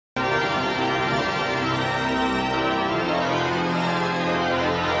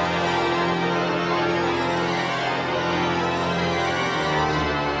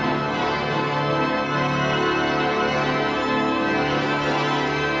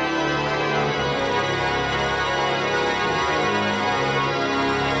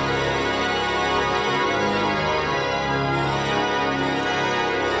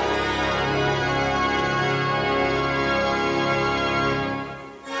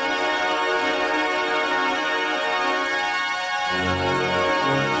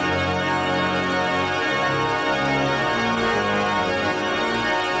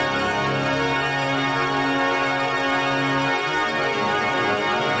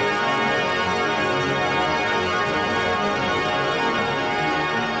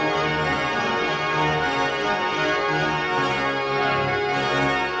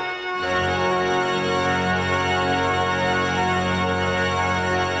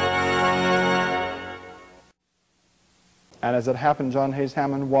And as it happened, John Hays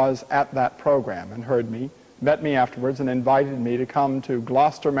Hammond was at that program and heard me, met me afterwards, and invited me to come to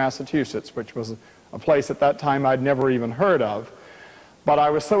Gloucester, Massachusetts, which was a place at that time I'd never even heard of. But I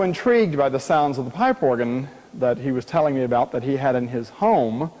was so intrigued by the sounds of the pipe organ that he was telling me about that he had in his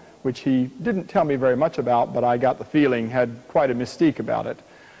home, which he didn't tell me very much about, but I got the feeling had quite a mystique about it,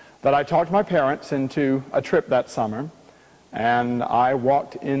 that I talked my parents into a trip that summer, and I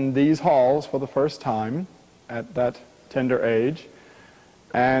walked in these halls for the first time at that tender age,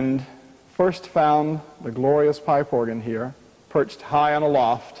 and first found the glorious pipe organ here, perched high on a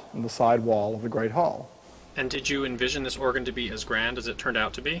loft in the side wall of the great hall. And did you envision this organ to be as grand as it turned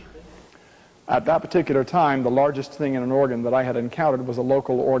out to be? At that particular time, the largest thing in an organ that I had encountered was a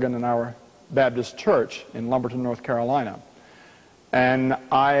local organ in our Baptist church in Lumberton, North Carolina. And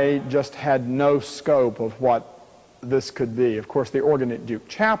I just had no scope of what this could be. Of course, the organ at Duke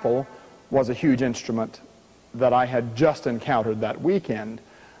Chapel was a huge instrument that I had just encountered that weekend,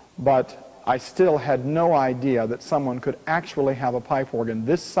 but I still had no idea that someone could actually have a pipe organ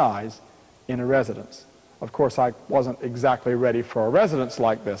this size in a residence. Of course, I wasn't exactly ready for a residence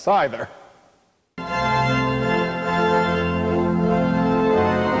like this either.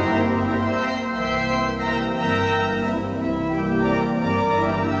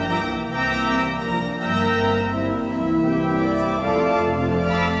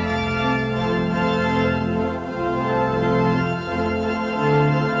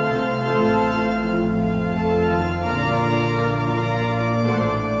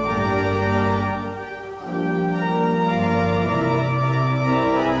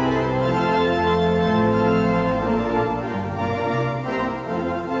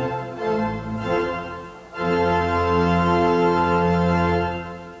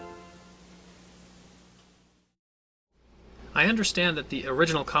 I understand that the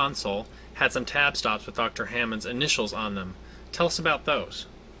original console had some tab stops with Dr. Hammond's initials on them. Tell us about those.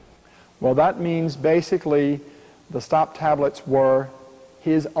 Well, that means basically the stop tablets were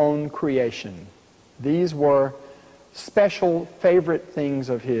his own creation. These were special favorite things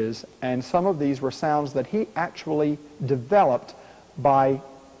of his, and some of these were sounds that he actually developed by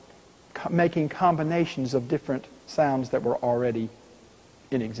making combinations of different sounds that were already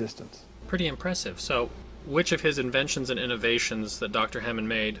in existence. Pretty impressive. So, which of his inventions and innovations that Dr. Hammond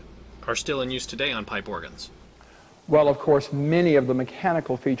made are still in use today on pipe organs? Well, of course, many of the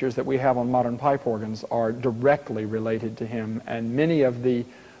mechanical features that we have on modern pipe organs are directly related to him, and many of the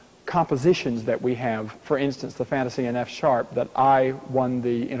compositions that we have, for instance, the Fantasy in F sharp that I won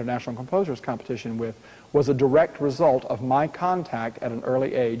the International Composers Competition with, was a direct result of my contact at an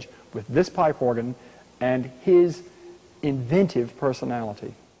early age with this pipe organ and his inventive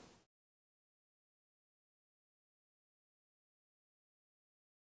personality.